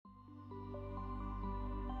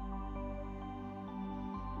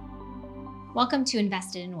Welcome to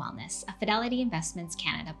Invested in Wellness, a Fidelity Investments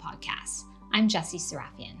Canada podcast. I'm Jessie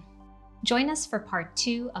Serafian. Join us for part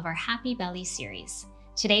 2 of our Happy Belly series.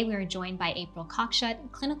 Today we are joined by April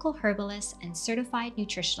Cockshutt, clinical herbalist and certified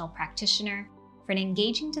nutritional practitioner, for an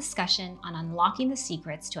engaging discussion on unlocking the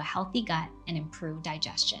secrets to a healthy gut and improved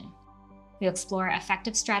digestion. We'll explore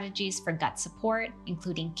effective strategies for gut support,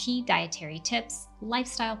 including key dietary tips,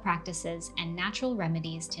 lifestyle practices, and natural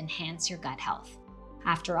remedies to enhance your gut health.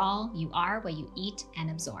 After all, you are what you eat and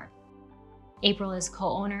absorb. April is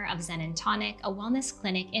co-owner of Zen and Tonic, a wellness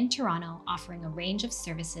clinic in Toronto offering a range of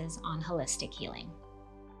services on holistic healing.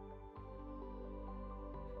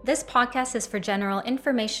 This podcast is for general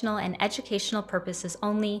informational and educational purposes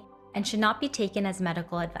only and should not be taken as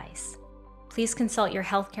medical advice. Please consult your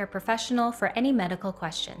healthcare professional for any medical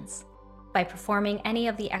questions. By performing any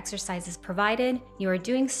of the exercises provided, you are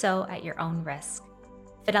doing so at your own risk.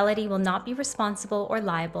 Fidelity will not be responsible or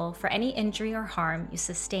liable for any injury or harm you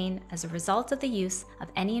sustain as a result of the use of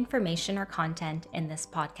any information or content in this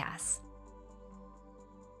podcast.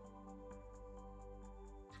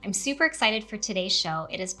 I'm super excited for today's show.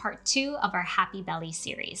 It is part 2 of our Happy Belly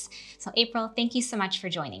series. So April, thank you so much for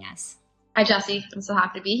joining us. Hi, Jessie. I'm so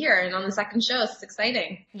happy to be here and on the second show. It's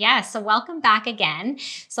exciting. Yeah, so welcome back again.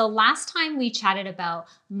 So last time we chatted about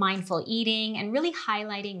mindful eating and really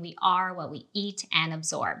highlighting we are what we eat and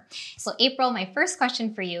absorb. So April, my first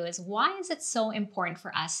question for you is, why is it so important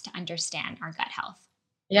for us to understand our gut health?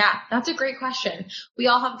 Yeah, that's a great question. We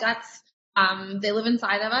all have guts. They live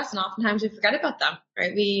inside of us and oftentimes we forget about them,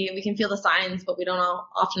 right? We can feel the signs, but we don't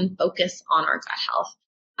often focus on our gut health.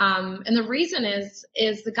 And the reason is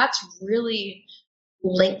the gut's really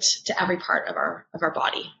linked to every part of our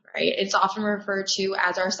body, right? It's often referred to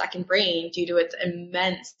as our second brain due to its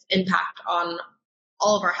immense impact on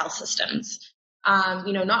all of our health systems.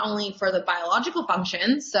 Not only for the biological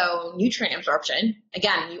functions, so nutrient absorption.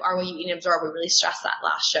 Again, you are what you eat and absorb. We really stressed that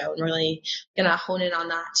last show and really gonna hone in on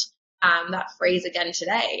that phrase again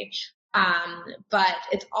today. But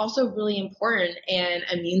it's also really important in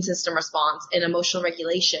immune system response, in emotional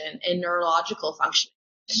regulation, in neurological function.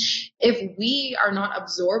 If we are not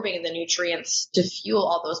absorbing the nutrients to fuel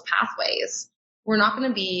all those pathways, we're not going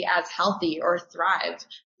to be as healthy or thrive as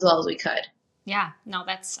well as we could. Yeah, no,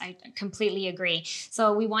 I completely agree.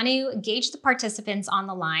 So we want to gauge the participants on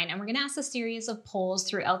the line, and we're going to ask a series of polls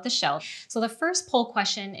throughout the show. So the first poll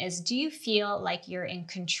question is, do you feel like you're in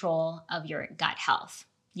control of your gut health?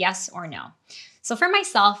 Yes or no? So for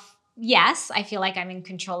myself, yes, I feel like I'm in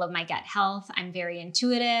control of my gut health. I'm very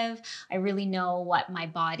intuitive. I really know what my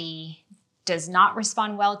body does not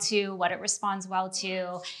respond well to, what it responds well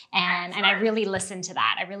to. And I really listen to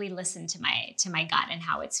that. I really listen to my gut and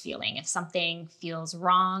how it's feeling. If something feels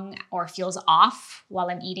wrong or feels off while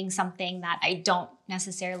I'm eating something that I don't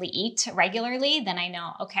necessarily eat regularly, then I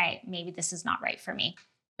know, okay, maybe this is not right for me.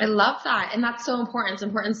 I love that. And that's so important. It's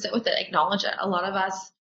important to sit with it, acknowledge it. A lot of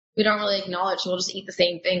us, we don't really acknowledge, we'll just eat the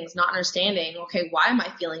same things, not understanding, okay, why am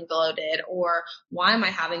I feeling bloated? Or why am I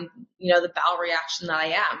having, the bowel reaction that I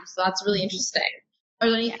am? So that's really interesting. Are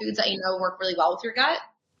there any foods that work really well with your gut?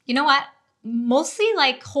 You know what? Mostly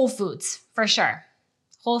like whole foods, for sure.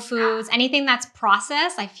 Whole foods, anything that's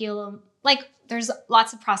processed, I feel like there's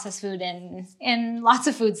lots of processed food in lots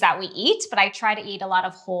of foods that we eat, but I try to eat a lot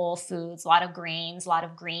of whole foods, a lot of grains, a lot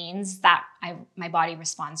of greens that my body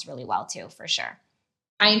responds really well to, for sure.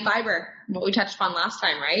 High in fiber, what we touched on last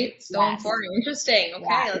time, right? So important. Interesting.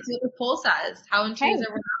 Okay, let's see what the poll says. How in tune is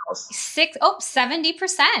everyone else?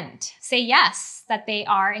 70% say yes, that they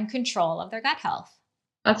are in control of their gut health.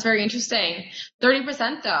 That's very interesting.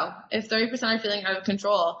 30% though, if 30% are feeling out of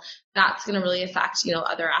control, that's going to really affect,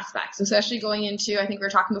 other aspects, especially going into, I think we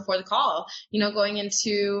were talking before the call, going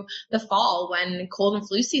into the fall when cold and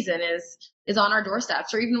flu season is on our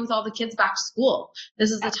doorsteps, or even with all the kids back to school.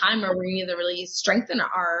 This is the time where we need to really strengthen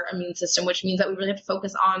our immune system, which means that we really have to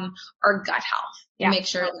focus on our gut health and make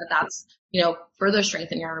sure that that's, further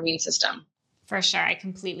strengthening our immune system. For sure. I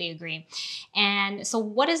completely agree. And so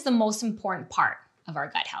what is the most important part of our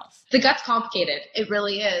gut health? The gut's complicated. It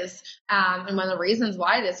really is. And one of the reasons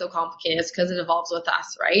why it is so complicated is because it evolves with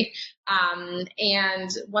us, right? And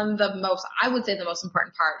I would say the most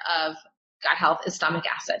important part of gut health is stomach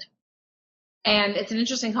acid. And it's an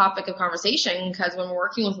interesting topic of conversation because when we're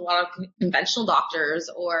working with a lot of conventional doctors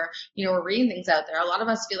or, we're reading things out there, a lot of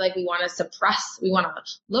us feel like we want to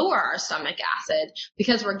lower our stomach acid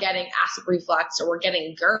because we're getting acid reflux or we're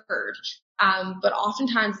getting GERD. But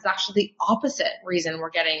oftentimes it's actually the opposite reason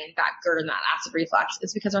we're getting that GERD and that acid reflux.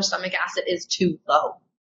 It's because our stomach acid is too low.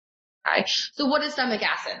 Okay. So what is stomach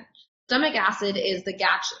acid? Stomach acid is the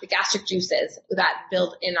gastric juices that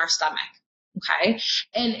build in our stomach. Okay.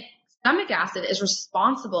 And stomach acid is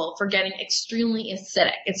responsible for getting extremely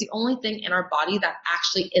acidic. It's the only thing in our body that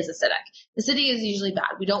actually is acidic. Acidity is usually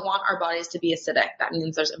bad. We don't want our bodies to be acidic. That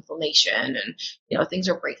means there's inflammation and, things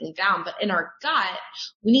are breaking down. But in our gut,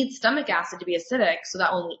 we need stomach acid to be acidic so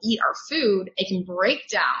that when we eat our food, it can break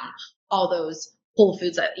down all those whole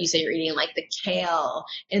foods that you say you're eating, like the kale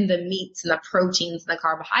and the meats and the proteins and the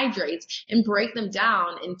carbohydrates, and break them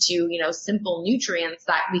down into, simple nutrients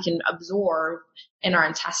that we can absorb in our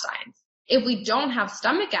intestines. If we don't have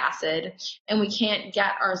stomach acid and we can't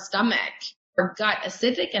get our stomach or gut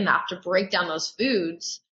acidic enough to break down those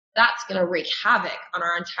foods, that's going to wreak havoc on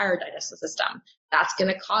our entire digestive system. That's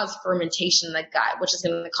going to cause fermentation in the gut, which is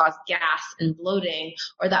going to cause gas and bloating,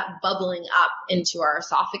 or that bubbling up into our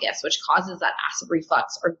esophagus, which causes that acid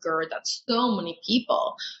reflux or GERD that so many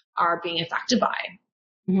people are being affected by.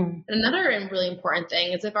 Mm-hmm. Another really important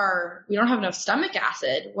thing is if we don't have enough stomach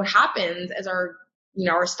acid, what happens is our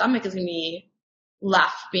stomach is going to be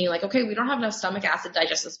left being like, okay, we don't have enough stomach acid to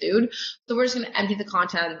digest this food, so we're just going to empty the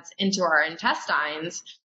contents into our intestines.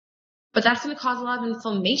 But that's going to cause a lot of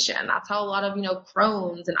inflammation. That's how a lot of,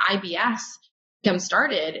 Crohn's and IBS become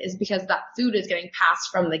started, is because that food is getting passed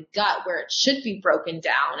from the gut where it should be broken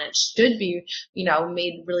down. It should be,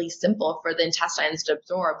 made really simple for the intestines to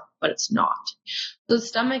absorb, but it's not. So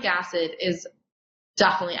stomach acid is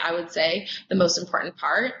definitely, I would say, the most important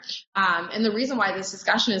part. And the reason why this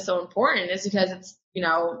discussion is so important is because it's,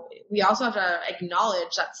 we also have to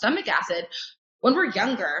acknowledge that stomach acid, when we're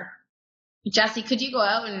younger, Jesse, could you go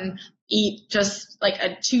out and eat just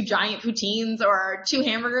like 2 giant poutines or 2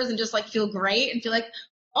 hamburgers and just like feel great and feel like,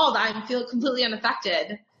 I feel completely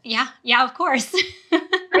unaffected? Yeah, of course. Right?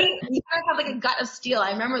 You kind of have like a gut of steel.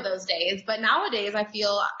 I remember those days. But nowadays I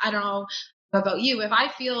feel, I don't know about you, if I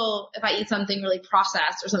eat something really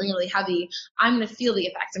processed or something really heavy, I'm going to feel the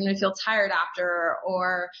effects. I'm going to feel tired after,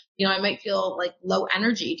 or, I might feel like low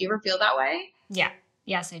energy. Do you ever feel that way? Yeah.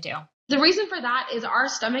 Yes, I do. The reason for that is our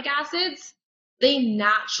stomach acids, they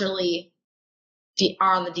naturally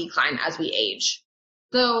are on the decline as we age.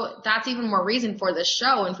 So that's even more reason for this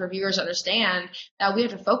show and for viewers to understand that we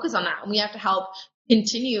have to focus on that, and we have to help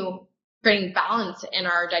continue creating balance in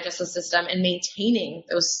our digestive system and maintaining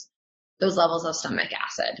those levels of stomach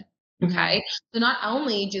acid. Okay. Mm-hmm. So not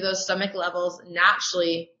only do those stomach levels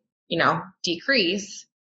naturally, decrease,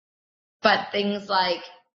 but things like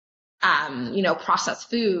processed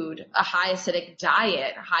food, a high acidic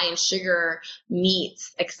diet, high in sugar,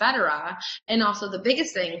 meats, etc. And also the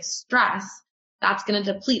biggest thing, stress, that's going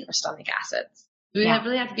to deplete our stomach acids. We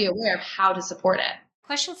really have to be aware of how to support it.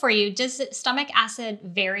 Question for you. Does stomach acid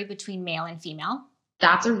vary between male and female?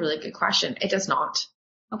 That's a really good question. It does not.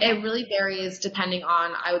 Okay. It really varies depending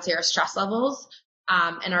on, I would say, our stress levels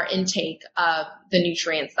and our intake of the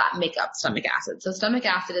nutrients that make up stomach acid. So stomach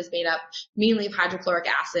acid is made up mainly of hydrochloric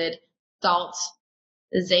acid, salt,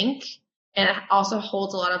 zinc, and it also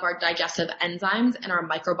holds a lot of our digestive enzymes and our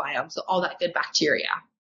microbiome, so all that good bacteria,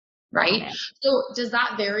 right? Okay. So does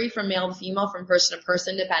that vary from male to female, from person to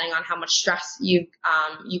person, depending on how much stress you've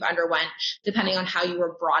underwent, depending on how you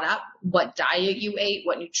were brought up, what diet you ate,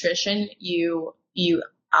 what nutrition you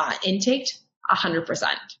intaked? 100%.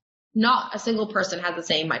 Not a single person has the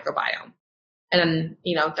same microbiome and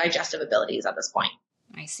digestive abilities at this point.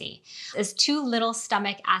 I see. Is too little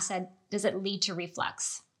stomach acid, does it lead to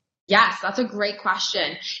reflux? Yes, that's a great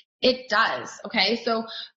question. It does. Okay. So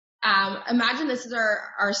imagine this is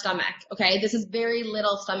our stomach. Okay. This is very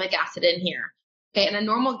little stomach acid in here. Okay. In a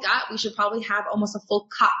normal gut, we should probably have almost a full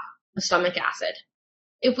cup of stomach acid.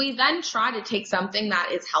 If we then try to take something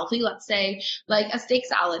that is healthy, let's say like a steak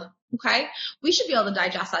salad, okay, we should be able to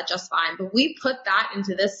digest that just fine. But we put that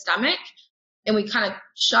into this stomach and we kind of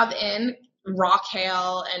shove in raw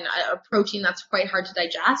kale and a protein that's quite hard to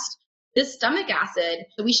digest. This stomach acid,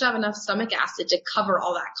 so we should have enough stomach acid to cover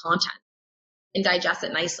all that content and digest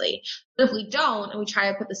it nicely. But if we don't, and we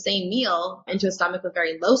try to put the same meal into a stomach with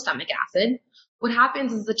very low stomach acid, what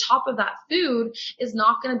happens is the top of that food is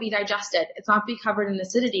not going to be digested. It's not going to be covered in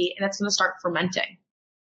acidity, and it's going to start fermenting.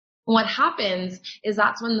 And what happens is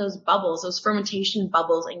that's when those bubbles, those fermentation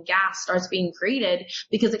bubbles and gas starts being created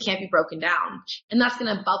because it can't be broken down. And that's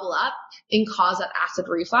going to bubble up and cause that acid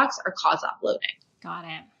reflux or cause that bloating. Got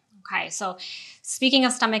it. Okay. So speaking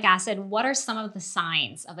of stomach acid, what are some of the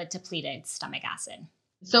signs of a depleted stomach acid?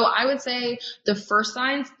 So I would say the first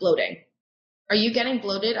signs, bloating. Are you getting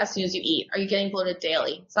bloated as soon as you eat? Are you getting bloated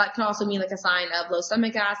daily? So that can also mean like a sign of low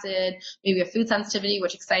stomach acid, maybe a food sensitivity,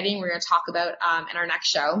 which is exciting. We're going to talk about in our next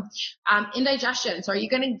show. Indigestion. So are you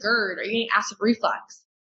getting GERD? Are you getting acid reflux?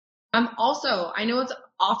 Also, I know it's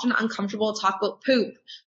often uncomfortable to talk about poop,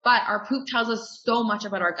 But our poop tells us so much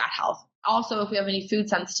about our gut health. Also, if we have any food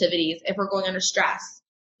sensitivities, if we're going under stress.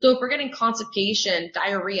 So if we're getting constipation,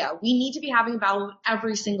 diarrhea, we need to be having a bowel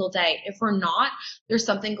every single day. If we're not, there's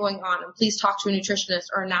something going on. And please talk to a nutritionist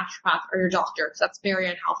or a naturopath or your doctor, because that's very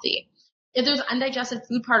unhealthy. If there's undigested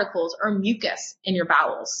food particles or mucus in your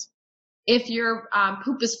bowels, if your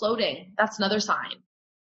poop is floating, that's another sign.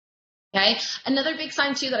 Okay. Another big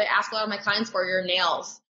sign too that I ask a lot of my clients for are your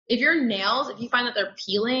nails. If your nails, if you find that they're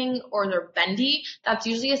peeling or they're bendy, that's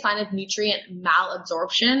usually a sign of nutrient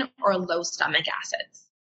malabsorption or low stomach acids.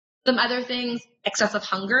 Some other things, excessive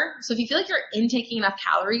hunger. So if you feel like you're intaking enough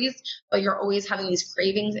calories, but you're always having these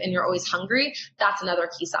cravings and you're always hungry, that's another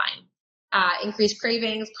key sign. Increased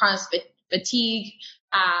cravings, chronic fatigue,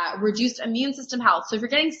 reduced immune system health. So if you're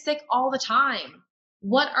getting sick all the time,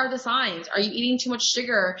 what are the signs? Are you eating too much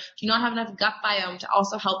sugar? Do you not have enough gut biome to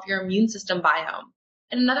also help your immune system biome?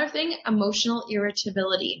 And another thing, emotional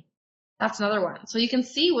irritability. That's another one. So you can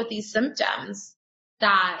see with these symptoms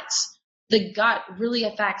that the gut really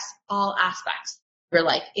affects all aspects of your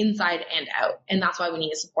life, inside and out. And that's why we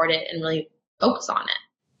need to support it and really focus on it.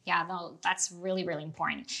 Yeah, no, that's really, really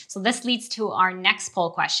important. So this leads to our next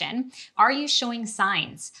poll question. Are you showing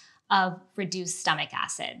signs of reduced stomach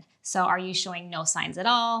acid? So are you showing no signs at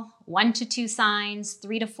all, 1 to 2 signs,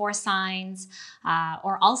 3 to 4 signs,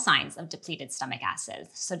 or all signs of depleted stomach acid?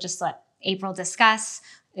 So just let April discuss.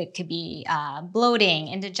 It could be bloating,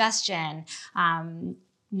 indigestion,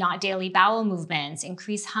 not daily bowel movements,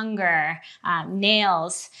 increased hunger,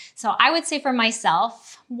 nails. So I would say for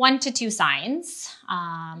myself, 1 to 2 signs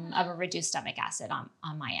of a reduced stomach acid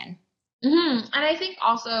on my end. Mm-hmm. And I think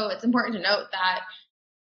also it's important to note that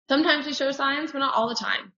sometimes we show signs, but not all the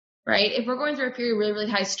time, right? If we're going through a period of really, really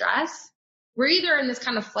high stress, we're either in this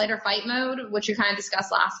kind of flight or fight mode, which we kind of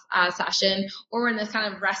discussed last session, or we're in this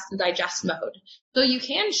kind of rest and digest mode. So you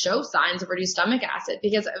can show signs of reduced stomach acid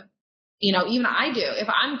because even I do. If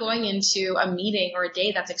I'm going into a meeting or a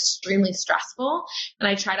day that's extremely stressful and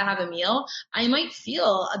I try to have a meal, I might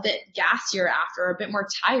feel a bit gassier after, a bit more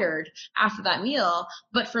tired after that meal.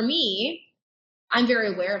 But for me, I'm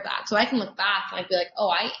very aware of that. So I can look back and I'd be like, oh,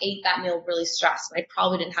 I ate that meal really stressed. And I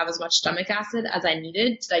probably didn't have as much stomach acid as I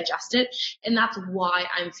needed to digest it. And that's why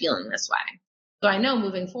I'm feeling this way. So I know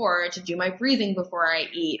moving forward to do my breathing before I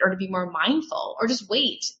eat, or to be more mindful, or just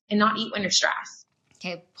wait and not eat when you're stressed.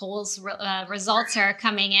 Okay, polls results are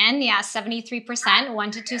coming in. Yeah, 73%,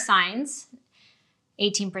 1 to 2 signs,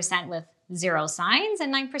 18% with 0 signs,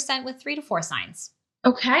 and 9% with 3 to 4 signs.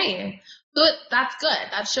 Okay, so that's good.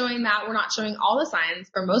 That's showing that we're not showing all the signs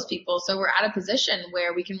for most people. So we're at a position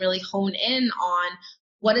where we can really hone in on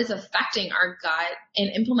what is affecting our gut and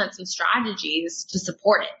implement some strategies to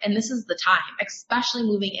support it. And this is the time, especially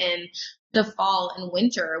moving in the fall and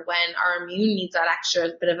winter when our immune needs that extra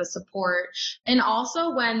bit of a support. And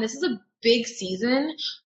also when this is a big season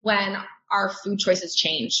when our food choices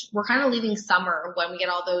change. We're kind of leaving summer when we get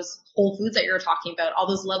all those whole foods that you're talking about, all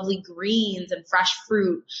those lovely greens and fresh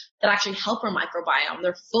fruit that actually help our microbiome.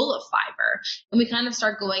 They're full of fiber. And we kind of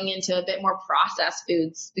start going into a bit more processed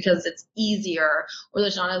foods because it's easier, or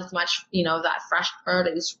there's not as much, that fresh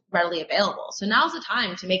produce readily available. So now's the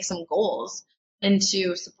time to make some goals and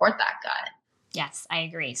to support that gut. Yes, I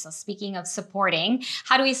agree. So speaking of supporting,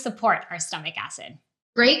 how do we support our stomach acid?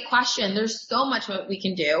 Great question. There's so much what we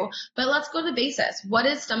can do, but let's go to the basics. What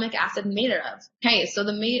is stomach acid made of? Okay, so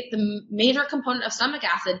the major component of stomach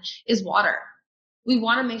acid is water. We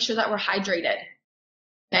want to make sure that we're hydrated.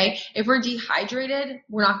 Okay, if we're dehydrated,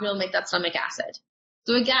 we're not going to be able to make that stomach acid.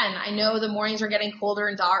 So again, I know the mornings are getting colder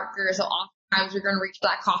and darker, so oftentimes you're going to reach for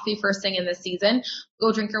that coffee first thing in this season.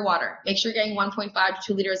 Go drink your water. Make sure you're getting 1.5 to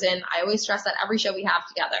 2 liters in. I always stress that every show we have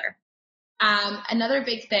together. Another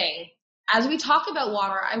big thing, as we talk about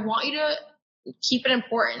water, I want you to keep it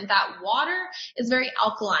important that water is very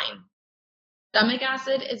alkaline. Stomach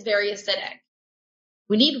acid is very acidic.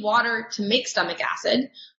 We need water to make stomach acid,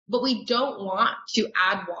 but we don't want to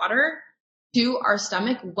add water to our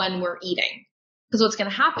stomach when we're eating. Because what's going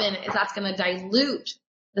to happen is that's going to dilute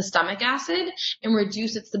the stomach acid and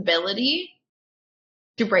reduce its ability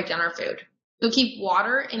to break down our food. So keep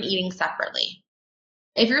water and eating separately.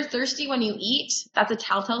 If you're thirsty when you eat, that's a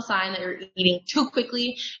telltale sign that you're eating too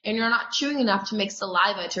quickly and you're not chewing enough to make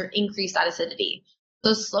saliva to increase that acidity.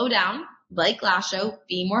 So slow down, like last show,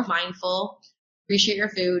 be more mindful, appreciate your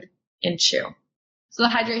food, and chew. So the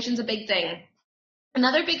hydration's a big thing.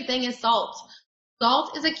 Another big thing is salt.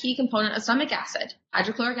 Salt is a key component of stomach acid,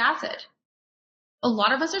 hydrochloric acid. A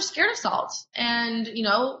lot of us are scared of salt. And,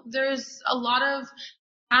 there's a lot of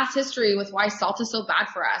past history with why salt is so bad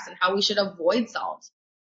for us and how we should avoid salt.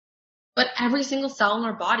 But every single cell in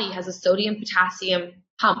our body has a sodium potassium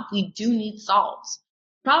pump. We do need salt.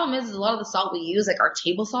 The problem is a lot of the salt we use, like our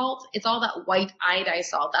table salt, it's all that white iodized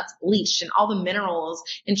salt that's bleached, and all the minerals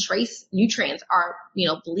and trace nutrients are,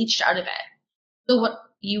 bleached out of it. So what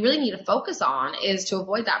you really need to focus on is to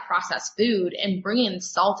avoid that processed food and bring in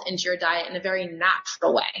salt into your diet in a very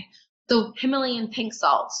natural way. So Himalayan pink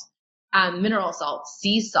salt, mineral salt,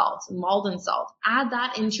 sea salt, Malden salt, add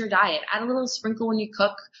that into your diet. Add a little sprinkle when you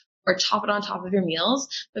cook or chop it on top of your meals,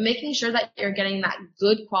 but making sure that you're getting that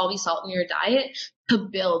good quality salt in your diet to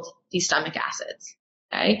build these stomach acids.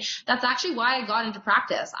 Okay. That's actually why I got into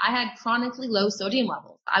practice. I had chronically low sodium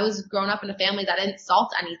levels. I was growing up in a family that didn't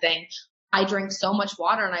salt anything. I drank so much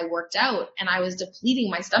water and I worked out and I was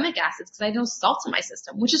depleting my stomach acids because I had no salt in my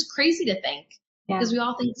system, which is crazy to think because we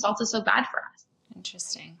all think salt is so bad for us.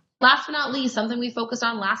 Interesting. Last but not least, something we focused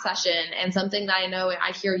on last session and something that I know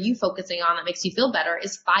I hear you focusing on that makes you feel better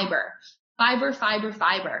is fiber. Fiber, fiber,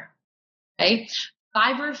 fiber. Okay.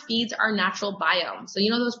 Fiber feeds our natural biome. So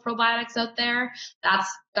those probiotics out there, that's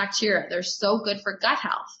bacteria. They're so good for gut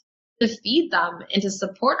health. To feed them and to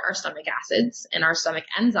support our stomach acids and our stomach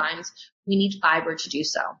enzymes, we need fiber to do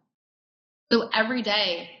so. So every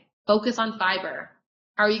day, focus on fiber.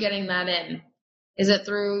 How are you getting that in? Is it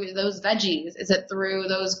through those veggies? Is it through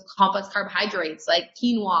those complex carbohydrates like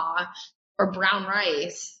quinoa or brown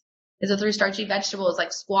rice? Is it through starchy vegetables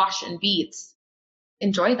like squash and beets?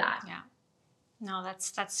 Enjoy that. Yeah. No,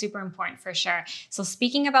 that's super important for sure. So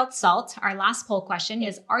speaking about salt, our last poll question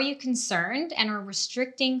is, are you concerned and are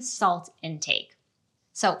restricting salt intake?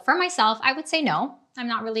 So for myself, I would say no. I'm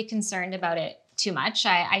not really concerned about it too much.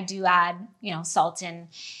 I do add, salt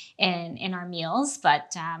in our meals,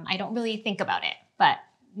 but I don't really think about it. But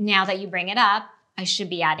now that you bring it up, I should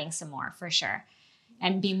be adding some more for sure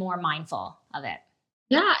and be more mindful of it.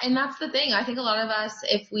 Yeah, and that's the thing. I think a lot of us,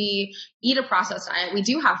 if we eat a processed diet, we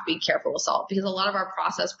do have to be careful with salt because a lot of our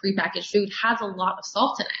processed prepackaged food has a lot of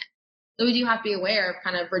salt in it. So we do have to be aware of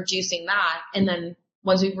kind of reducing that. And then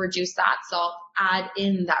once we've reduced that salt, add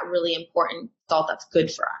in that really important salt that's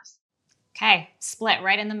good for us. Okay, split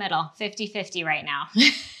right in the middle, 50-50 right now.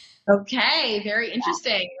 Okay, very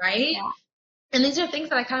interesting, right? Yeah. And these are things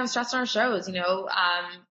that I kind of stress on our shows,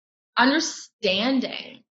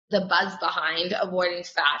 understanding the buzz behind avoiding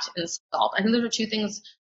fat and salt. I think those are two things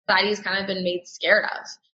society's kind of been made scared of.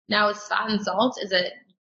 Now, is fat and salt, is it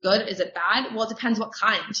good? Is it bad? Well, it depends what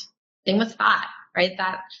kind. Same with fat, right?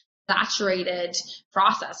 That saturated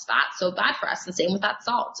processed fat, so bad for us. And same with that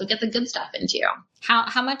salt. So get the good stuff into you.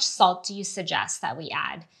 How much salt do you suggest that we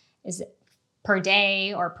add? Is it per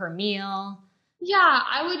day or per meal? Yeah,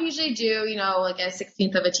 I would usually do, like a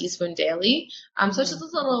 16th of a teaspoon daily. So it's just a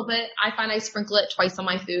little bit. I find I sprinkle it twice on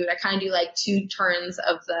my food. I kind of do like 2 turns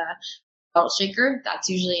of the salt shaker. That's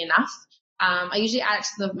usually enough. I usually add it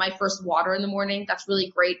to my first water in the morning. That's really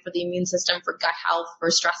great for the immune system, for gut health, for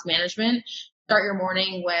stress management. Start your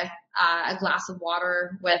morning with a glass of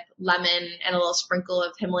water with lemon and a little sprinkle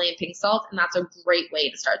of Himalayan pink salt, and that's a great way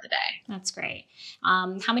to start the day. That's great.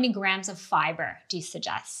 How many grams of fiber do you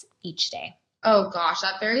suggest each day? Oh gosh,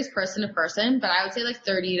 that varies person to person, but I would say like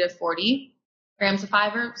 30 to 40 grams of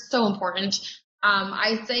fiber. So important.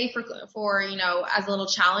 I'd say for as a little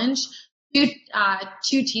challenge, 2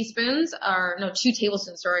 tablespoons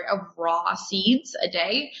of raw seeds a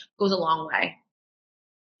day goes a long way.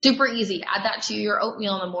 Super easy. Add that to your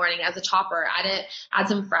oatmeal in the morning as a topper. Add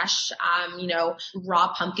some fresh,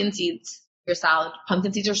 raw pumpkin seeds to your salad.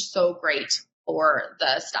 Pumpkin seeds are so great for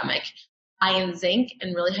the stomach. High in zinc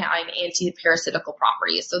and really high in anti-parasitical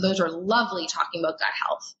properties. So those are lovely talking about gut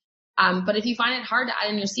health. But if you find it hard to add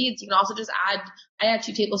in your seeds, you can also just I add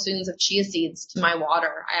 2 tablespoons of chia seeds to my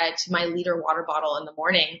water. I add to my liter water bottle in the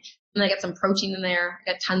morning. And I get some protein in there.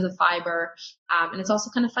 I get tons of fiber. And it's also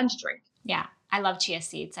kind of fun to drink. Yeah, I love chia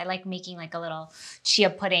seeds. I like making like a little chia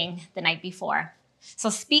pudding the night before. So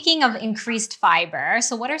speaking of increased fiber,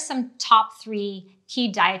 so what are some top 3 key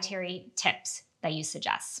dietary tips that you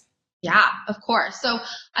suggest? Yeah, of course. So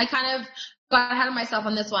I kind of got ahead of myself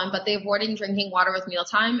on this one, but the avoiding drinking water with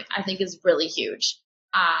mealtime, I think is really huge.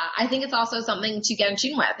 I think it's also something to get in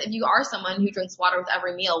tune with. If you are someone who drinks water with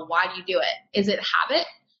every meal, why do you do it? Is it habit?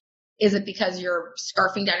 Is it because you're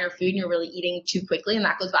scarfing down your food and you're really eating too quickly? And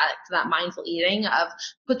that goes back to that mindful eating of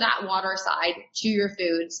put that water aside, chew your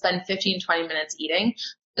food, spend 15, 20 minutes eating.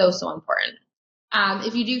 So important.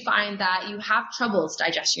 If you do find that you have troubles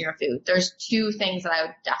digesting your food, there's 2 things that I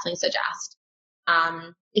would definitely suggest.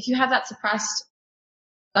 If you have that suppressed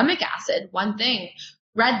stomach acid, one thing,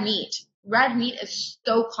 red meat. Red meat is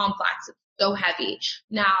so complex. It's so heavy.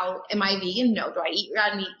 Now, am I vegan? No. Do I eat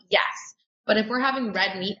red meat? Yes. But if we're having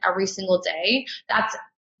red meat every single day, that's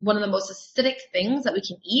one of the most acidic things that we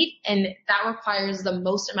can eat. And that requires the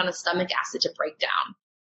most amount of stomach acid to break down.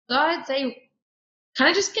 So I'd say kind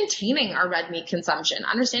of just containing our red meat consumption,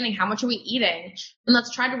 understanding how much are we eating, and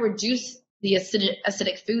let's try to reduce the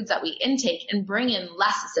acidic foods that we intake and bring in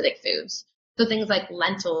less acidic foods. So things like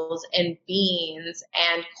lentils and beans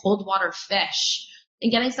and cold water fish,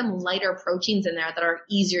 and getting some lighter proteins in there that are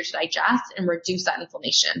easier to digest and reduce that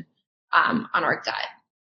inflammation on our gut.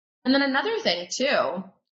 And then another thing too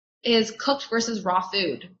is cooked versus raw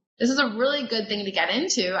food. This is a really good thing to get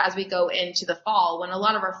into as we go into the fall when a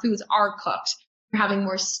lot of our foods are cooked. We're having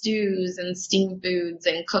more stews and steamed foods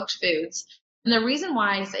and cooked foods. And the reason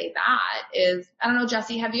why I say that is, I don't know,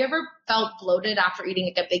 Jessie, have you ever felt bloated after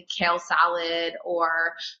eating like a big kale salad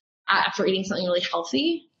or after eating something really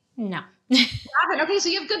healthy? No. Okay, so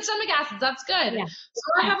you have good stomach acids. That's good. Yeah.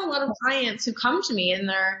 So I have a lot of clients who come to me and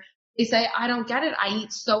they say, I don't get it. I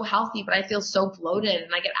eat so healthy, but I feel so bloated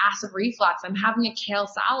and I get acid reflux. I'm having a kale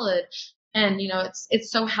salad and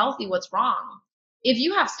it's so healthy. What's wrong? If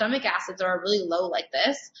you have stomach acids that are really low like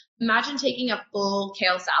this, imagine taking a full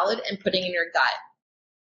kale salad and putting in your gut.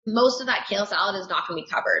 Most of that kale salad is not going to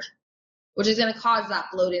be covered, which is going to cause that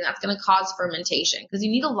bloating. That's going to cause fermentation because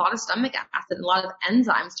you need a lot of stomach acid and a lot of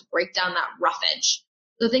enzymes to break down that roughage.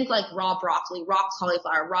 So think like raw broccoli, raw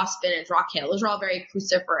cauliflower, raw spinach, raw kale. Those are all very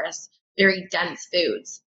cruciferous, very dense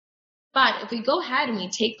foods. But if we go ahead and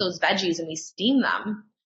we take those veggies and we steam them,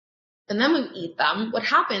 and then we eat them, what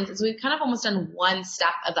happens is we've kind of almost done one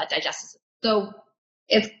step of that digestive system. So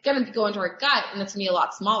it's going to go into our gut and it's going to be a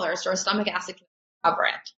lot smaller, so our stomach acid can cover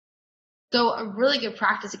it. So a really good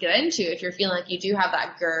practice to get into if you're feeling like you do have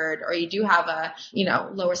that GERD or you do have a,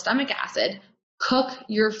 lower stomach acid, cook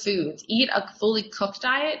your foods. Eat a fully cooked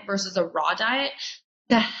diet versus a raw diet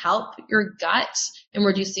to help your gut and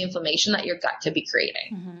reduce the inflammation that your gut could be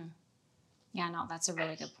creating. Mm-hmm. Yeah, no, that's a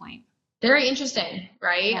really good point. Very interesting,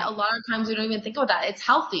 right? Yeah. A lot of times we don't even think about that. It's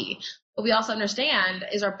healthy. But we also understand,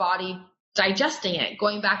 is our body digesting it?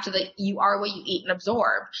 Going back to you are what you eat and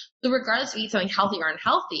absorb. So regardless if you eat something healthy or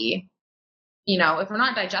unhealthy, if we're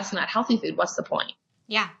not digesting that healthy food, what's the point?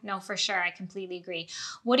 Yeah, no, for sure. I completely agree.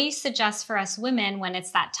 What do you suggest for us women when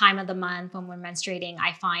it's that time of the month when we're menstruating?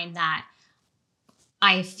 I find that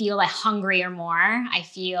I feel like hungrier more.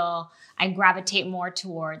 I gravitate more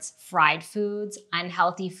towards fried foods,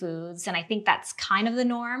 unhealthy foods. And I think that's kind of the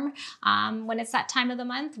norm when it's that time of the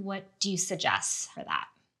month. What do you suggest for that?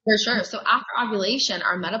 For sure. So after ovulation,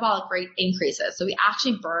 our metabolic rate increases. So we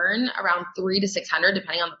actually burn around 300 to 600,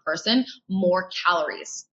 depending on the person, more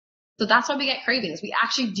calories. So that's why we get cravings. We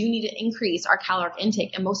actually do need to increase our caloric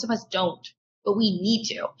intake, and most of us don't, but we need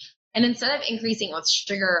to. And instead of increasing with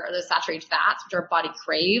sugar or the saturated fats, which our body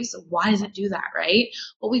craves, why does it do that, right?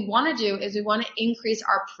 What we want to do is we want to increase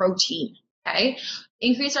our protein, okay?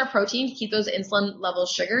 Increase our protein to keep those insulin level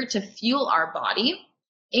sugar to fuel our body,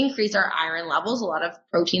 increase our iron levels. A lot of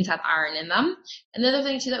proteins have iron in them. And the other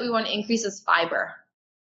thing too that we want to increase is fiber.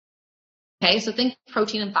 Okay, so think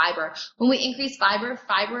protein and fiber. When we increase fiber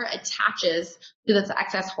attaches to the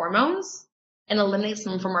excess hormones and eliminates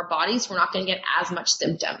them from our bodies. We're not going to get as much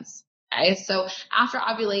symptoms. Okay, so after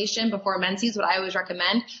ovulation, before menses, what I always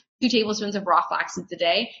recommend, 2 tablespoons of raw flax seeds a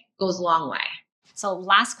day goes a long way. So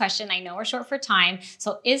last question, I know we're short for time.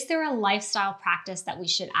 So is there a lifestyle practice that we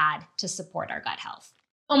should add to support our gut health?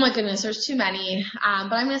 Oh my goodness, there's too many.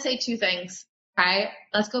 But I'm going to say 2 things. Okay,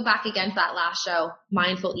 let's go back again to that last show,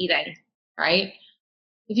 mindful eating, right?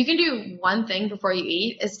 If you can do one thing before you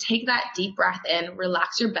eat is take that deep breath in,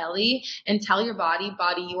 relax your belly, and tell your body,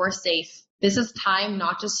 you are safe. This is time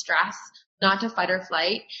not to stress, not to fight or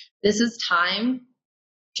flight. This is time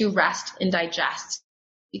to rest and digest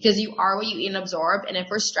because you are what you eat and absorb. And if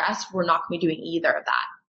we're stressed, we're not going to be doing either of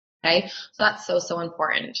that. Okay. So that's so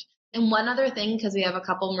important. And one other thing, because we have a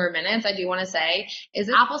couple more minutes, I do want to say is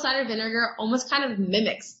that apple cider vinegar almost kind of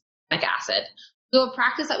mimics stomach acid. So a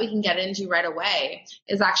practice that we can get into right away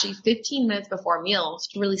is actually 15 minutes before meals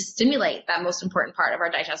to really stimulate that most important part of our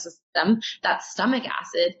digestive system, that stomach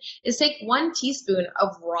acid, is take 1 teaspoon of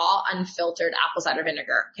raw unfiltered apple cider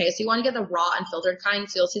vinegar. Okay, so you want to get the raw unfiltered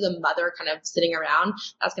kind, so you'll see the mother kind of sitting around.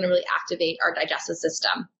 That's going to really activate our digestive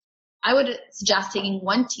system. I would suggest taking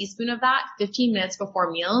 1 teaspoon of that 15 minutes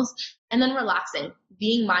before meals and then relaxing,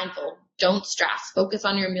 being mindful. Don't stress. Focus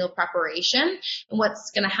on your meal preparation. And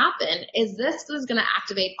what's going to happen is this is going to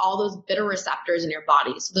activate all those bitter receptors in your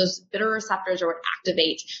body. So those bitter receptors are what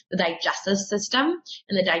activate the digestive system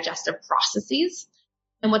and the digestive processes.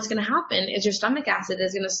 And what's going to happen is your stomach acid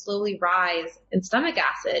is going to slowly rise. And stomach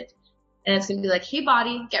acid And it's going to be like, hey,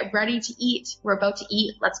 body, get ready to eat. We're about to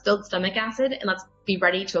eat. Let's build stomach acid and let's be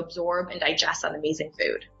ready to absorb and digest that amazing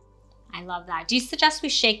food. I love that. Do you suggest we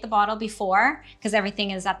shake the bottle before because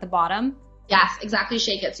everything is at the bottom? Yes, exactly.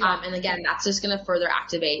 Shake it. And again, that's just going to further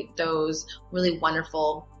activate those really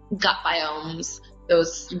wonderful gut biomes,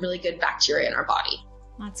 those really good bacteria in our body.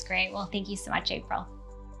 That's great. Well, thank you so much, April.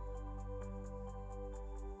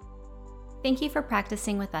 Thank you for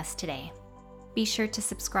practicing with us today. Be sure to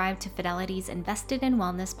subscribe to Fidelity's Invested in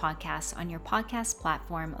Wellness podcast on your podcast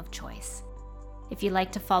platform of choice. If you'd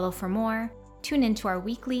like to follow for more, tune into our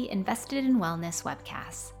weekly Invested in Wellness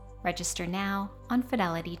webcasts. Register now on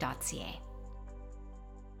fidelity.ca.